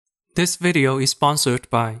This video is sponsored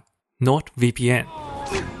by NordVPN.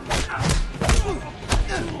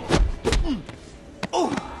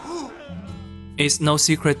 It's no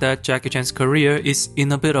secret that Jackie Chan's career is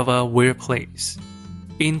in a bit of a weird place.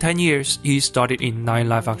 In 10 years, he started in 9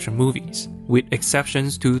 live-action movies. With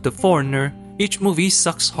exceptions to The Foreigner, each movie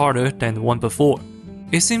sucks harder than the one before.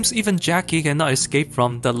 It seems even Jackie cannot escape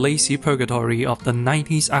from the lazy purgatory of the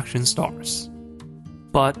 90s action stars.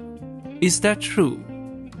 But is that true?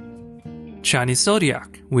 Chinese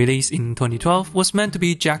Zodiac, released in 2012, was meant to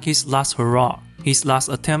be Jackie's last hurrah, his last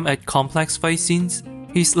attempt at complex fight scenes,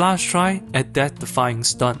 his last try at death-defying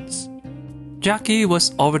stunts. Jackie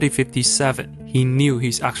was already 57. He knew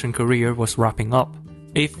his action career was wrapping up.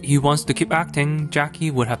 If he wants to keep acting, Jackie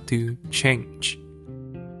would have to change.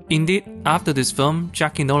 Indeed, after this film,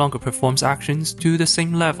 Jackie no longer performs actions to the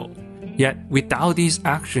same level. Yet, without these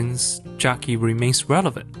actions, Jackie remains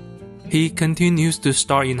relevant. He continues to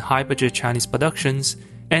star in high-budget Chinese productions,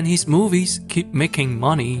 and his movies keep making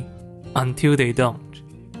money until they don't.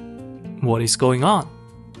 What is going on?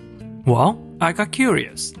 Well, I got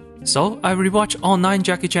curious. So I rewatched all 9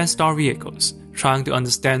 Jackie Chan star vehicles, trying to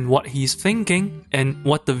understand what he's thinking and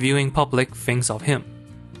what the viewing public thinks of him.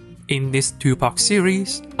 In this 2-part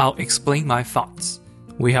series, I'll explain my thoughts.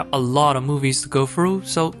 We have a lot of movies to go through,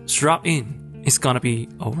 so strap in. It's gonna be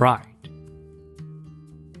alright.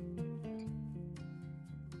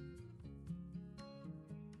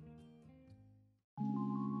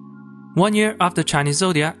 One year after Chinese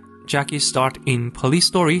Zodiac, Jackie starred in Police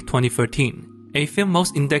Story 2013, a film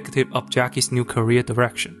most indicative of Jackie's new career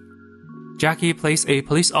direction. Jackie plays a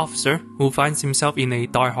police officer who finds himself in a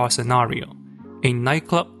die-hard scenario. A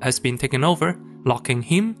nightclub has been taken over, locking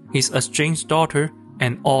him, his estranged daughter,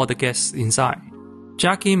 and all the guests inside.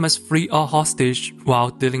 Jackie must free a hostage while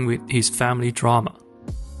dealing with his family drama.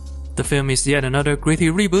 The film is yet another gritty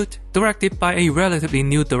reboot, directed by a relatively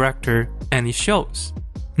new director, and it shows.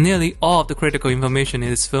 Nearly all of the critical information in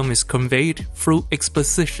this film is conveyed through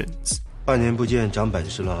expositions. 半年不见，长本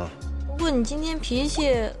事了啊！不过你今天脾气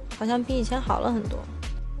好像比以前好了很多。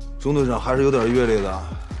钟队长还是有点阅历的，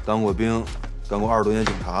当过兵，干过20多年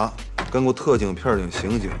警察，干过特警、片警、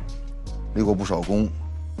刑警，立过不少功。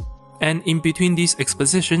And in between these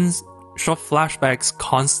expositions, short flashbacks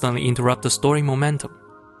constantly interrupt the story momentum.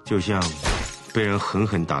 就像被人狠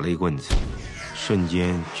狠打了一棍子，瞬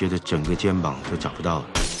间觉得整个肩膀都找不到了。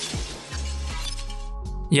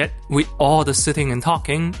 Yet, with all the sitting and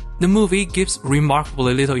talking, the movie gives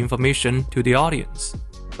remarkably little information to the audience.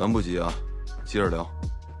 咱不急啊，接着聊。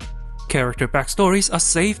 Character backstories are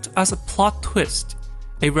saved as a plot twist,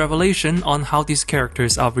 a revelation on how these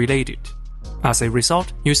characters are related. As a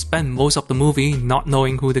result, you spend most of the movie not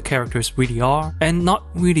knowing who the characters really are and not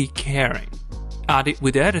really caring. Added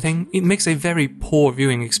with the editing, it makes a very poor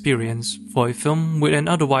viewing experience for a film with an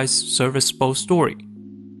otherwise serviceable story.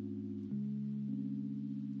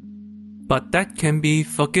 But that can be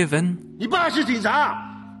forgiven. 你爸是警察，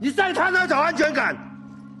你在他那找安全感。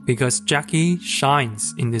 Because Jackie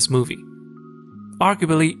shines in this movie.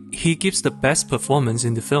 Arguably, he gives the best performance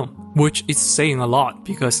in the film, which is saying a lot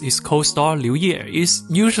because his co-star Liu Ye is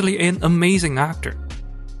usually an amazing actor.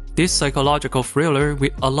 This psychological thriller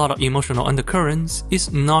with a lot of emotional undercurrents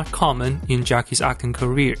is not common in Jackie's acting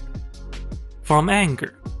career. From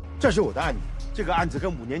anger, 这是我的案子，这个案子跟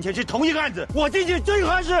5年前是同一个案子，我进去最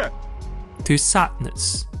合适。 to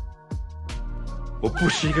sadness. 我不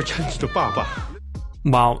是一个称职的爸爸。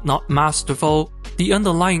 While not masterful, the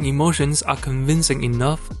underlying emotions are convincing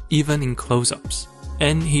enough even in close-ups,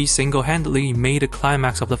 and he single-handedly made the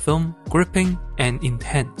climax of the film gripping and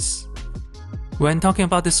intense. When talking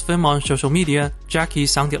about this film on social media, Jackie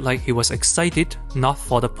sounded like he was excited not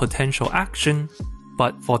for the potential action,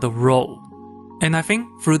 but for the role. And I think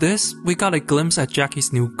through this, we got a glimpse at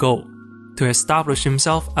Jackie's new goal, to establish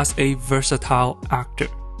himself as a versatile actor.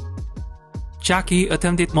 Jackie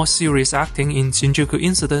attempted more serious acting in Shinjuku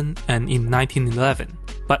Incident and in 1911,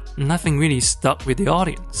 but nothing really stuck with the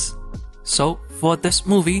audience. So for this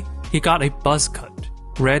movie, he got a buzz cut,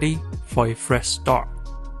 ready for a fresh start.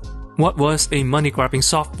 What was a money-grabbing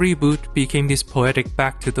soft reboot became this poetic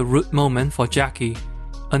back-to-the-root moment for Jackie,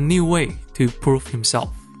 a new way to prove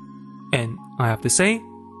himself. And I have to say,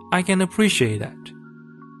 I can appreciate that.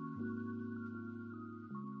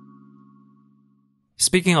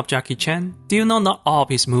 Speaking of Jackie Chan, do you know not all of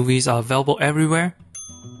his movies are available everywhere?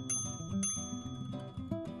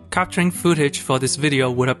 Capturing footage for this video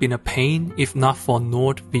would have been a pain if not for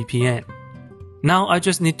NordVPN. Now I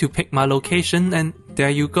just need to pick my location and there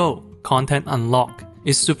you go, content unlocked.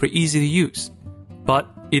 It's super easy to use. But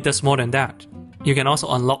it does more than that. You can also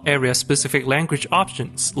unlock area-specific language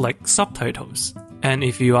options like subtitles. And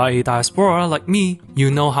if you are a diaspora like me,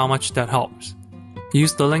 you know how much that helps.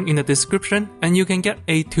 Use the link in the description and you can get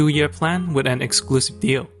a 2-year plan with an exclusive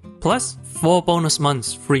deal. Plus, 4 bonus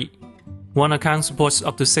months free. One account supports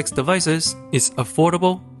up to 6 devices, is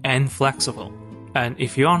affordable and flexible. And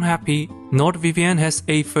if you're unhappy, NordVPN has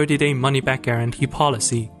a 30-day money-back guarantee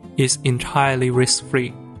policy. It's entirely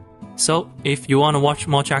risk-free. So, if you want to watch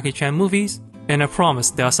more Jackie Chan movies, and I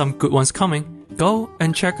promise there are some good ones coming, go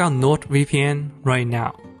and check out NordVPN right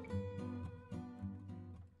now.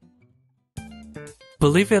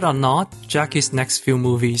 Believe it or not, Jackie's next few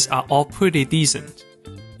movies are all pretty decent.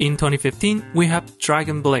 In 2015, we have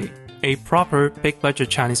Dragon Blade, a proper big-budget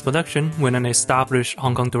Chinese production with an established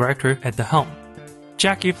Hong Kong director at the helm.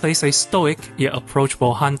 Jackie plays a stoic yet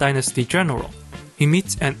approachable Han Dynasty general. He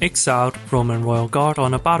meets an exiled Roman royal guard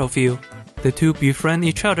on a battlefield. The two befriend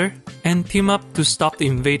each other and team up to stop the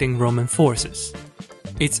invading Roman forces.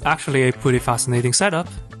 It's actually a pretty fascinating setup,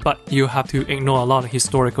 but you have to ignore a lot of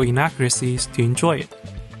historical inaccuracies to enjoy it.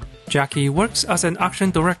 Jackie works as an action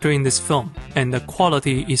director in this film, and the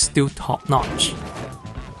quality is still top-notch.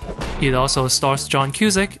 It also stars John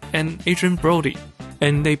Cusack and Adrien Brody,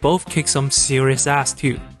 and they both kick some serious ass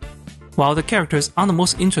too. While the characters aren't the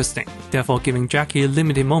most interesting, therefore giving Jackie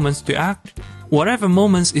limited moments to act, whatever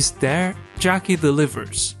moments is there, Jackie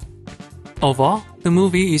delivers. Overall, the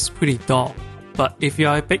movie is pretty dull, but if you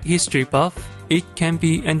are a big history buff, it can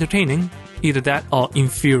be entertaining, either that or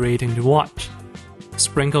infuriating to watch.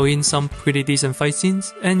 Sprinkle in some pretty decent fight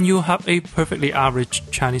scenes and you'll have a perfectly average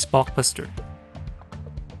Chinese blockbuster.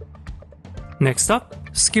 Next up,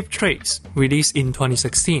 Skip Trace, released in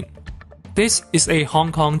 2016. This is a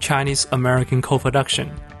Hong Kong Chinese-American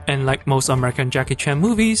co-production, and like most American Jackie Chan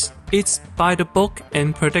movies, it's by the book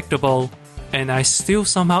and predictable, and I still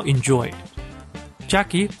somehow enjoy it.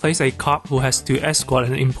 Jackie plays a cop who has to escort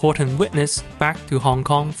an important witness back to Hong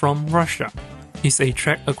Kong from Russia. It's a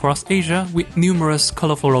trek across Asia with numerous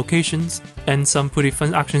colorful locations and some pretty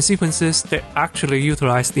fun action sequences that actually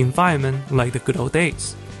utilize the environment like the good old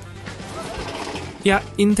days. Yeah,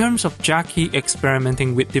 in terms of Jackie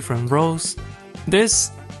experimenting with different roles,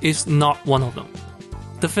 this is not one of them.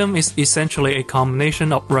 The film is essentially a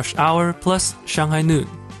combination of Rush Hour plus Shanghai Noon,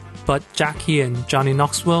 but Jackie and Johnny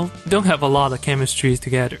Knoxville don't have a lot of chemistry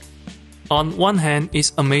together. On one hand,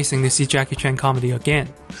 it's amazing to see Jackie Chan comedy again.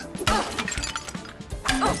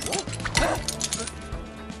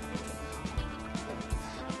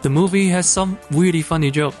 The movie has some really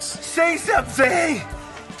funny jokes. Say something!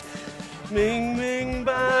 明明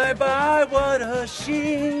白白我的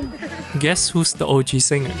心 Guess who's the OG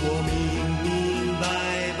singer?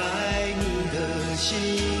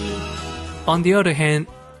 On the other hand,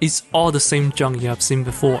 it's all the same junk you have seen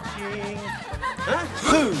before.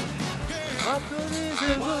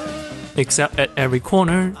 Except at every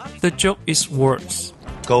corner, the joke is worse.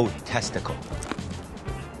 Gold testicle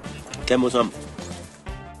驚冇心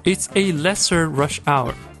It's a lesser Rush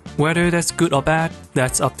Hour. Whether that's good or bad,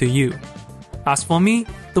 that's up to you. As for me,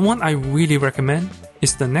 the one I really recommend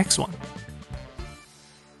is the next one.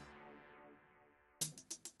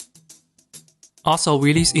 Also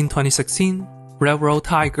released in 2016, Railroad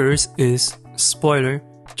Tigers is, spoiler,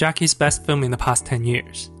 Jackie's best film in the past 10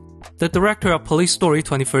 years. The director of Police Story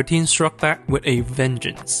 2013 struck back with a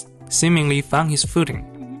vengeance, seemingly found his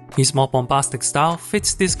footing. His more bombastic style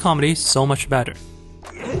fits this comedy so much better.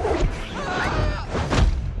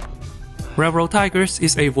 Railroad Tigers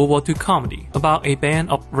is a World War II comedy about a band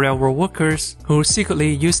of railroad workers who secretly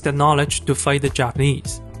use their knowledge to fight the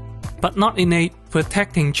Japanese. But not in a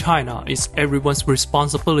protecting China is everyone's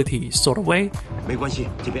responsibility sort of way. 沒關係，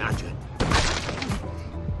這邊安全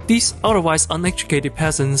These otherwise uneducated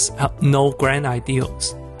peasants have no grand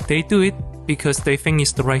ideals. They do it because they think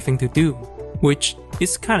it's the right thing to do, which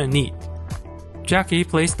is kinda neat. Jackie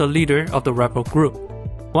plays the leader of the rebel group.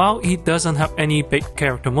 While he doesn't have any big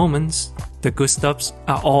character moments, the good stuffs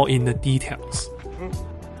are all in the details.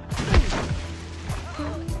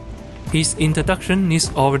 His introduction is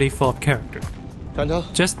already full of character. 轉頭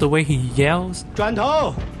Just the way he yells, 轉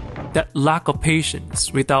頭 that lack of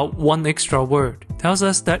patience without one extra word tells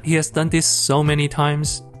us that he has done this so many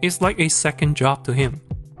times, it's like a second job to him.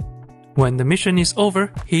 When the mission is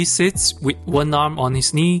over, he sits with one arm on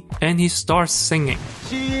his knee and he starts singing.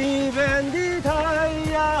 西邊的太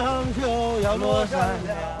陽就要落山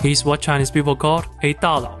了 He's what Chinese people call a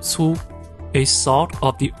大老粗, a salt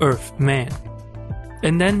of the earth man.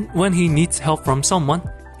 And then when he needs help from someone,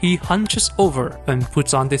 he hunches over and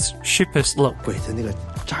puts on this sheepish look. 鬼子那個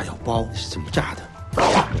炸藥包是怎麼炸的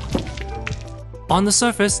On the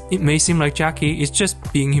surface, it may seem like Jackie is just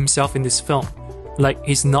being himself in this film, like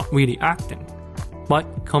he's not really acting.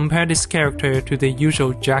 But compare this character to the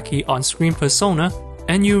usual Jackie on-screen persona,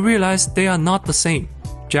 and you realize they are not the same.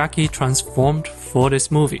 Jackie transformed for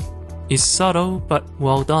this movie. It's subtle but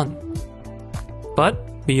well done.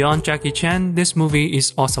 But beyond Jackie Chan, this movie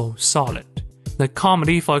is also solid. The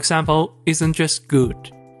comedy, for example, isn't just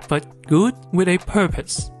good, but good with a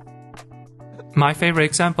purpose. My favorite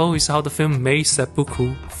example is how the film made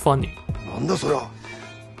seppuku funny.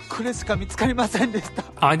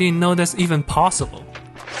 I didn't know that's even possible.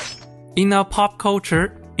 In our pop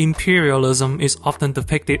culture, imperialism is often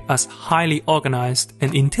depicted as highly organized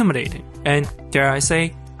and intimidating, and dare I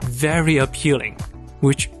say, very appealing,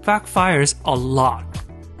 which backfires a lot.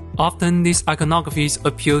 Often these iconographies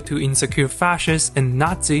appeal to insecure fascists and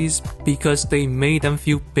Nazis because they made them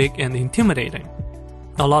feel big and intimidating.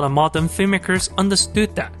 A lot of modern filmmakers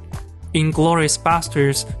understood that. Inglourious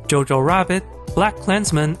Basterds, Jojo Rabbit, Black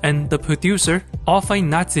Klansman, and The Producer all fight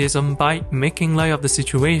Nazism by making light of the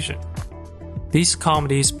situation. These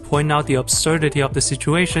comedies point out the absurdity of the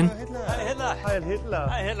situation,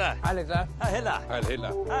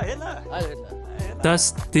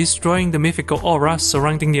 thus destroying the mythical aura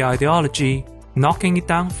surrounding the ideology, knocking it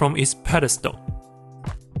down from its pedestal.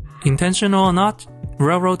 Intentional or not,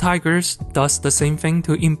 Railroad Tigers does the same thing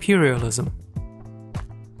to imperialism.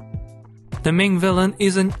 The main villain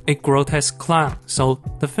isn't a grotesque clown, so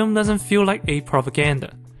the film doesn't feel like a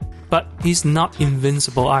propaganda. But he's not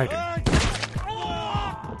invincible either.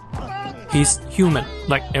 He's human,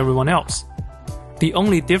 like everyone else. The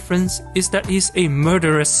only difference is that he's a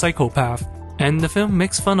murderous psychopath, and the film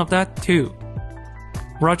makes fun of that too.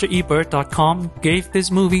 RogerEbert.com gave this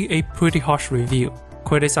movie a pretty harsh review,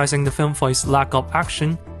 criticizing the film for its lack of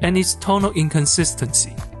action and its tonal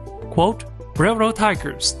inconsistency. Quote, Railroad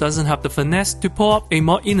Tigers doesn't have the finesse to pull up a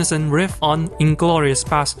more innocent riff on Inglourious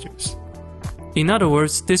Basterds. In other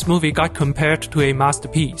words, this movie got compared to a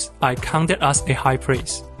masterpiece. I count it as a high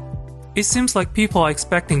praise. It seems like people are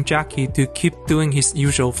expecting Jackie to keep doing his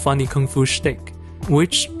usual funny kung fu shtick,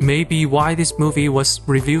 which may be why this movie was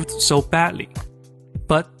reviewed so badly.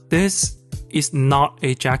 But this is not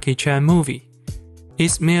a Jackie Chan movie.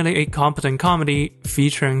 It's merely a competent comedy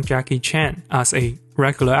featuring Jackie Chan as a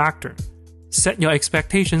regular actor. Set your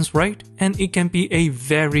expectations right, and it can be a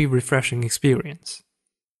very refreshing experience.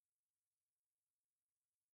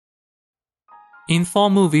 In 4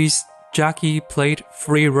 movies, Jackie played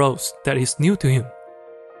 3 roles that is new to him.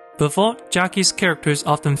 Before, Jackie's characters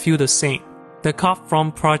often feel the same. The cop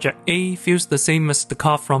from Project A feels the same as the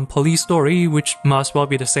cop from Police Story, which must well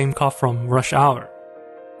be the same cop from Rush Hour.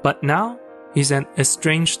 But now, he's an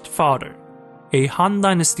estranged father, a Han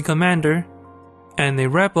Dynasty commander, and a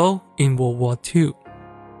rebel in World War II.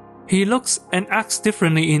 He looks and acts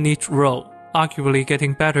differently in each role, arguably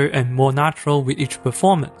getting better and more natural with each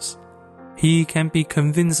performance. He can be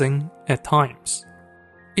convincing at times.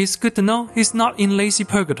 It's good to know he's not in lazy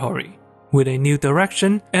purgatory. With a new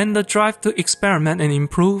direction and the drive to experiment and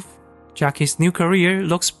improve, Jackie's new career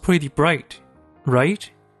looks pretty bright,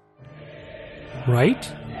 right? Right?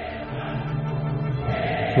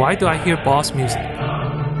 Why do I hear boss music?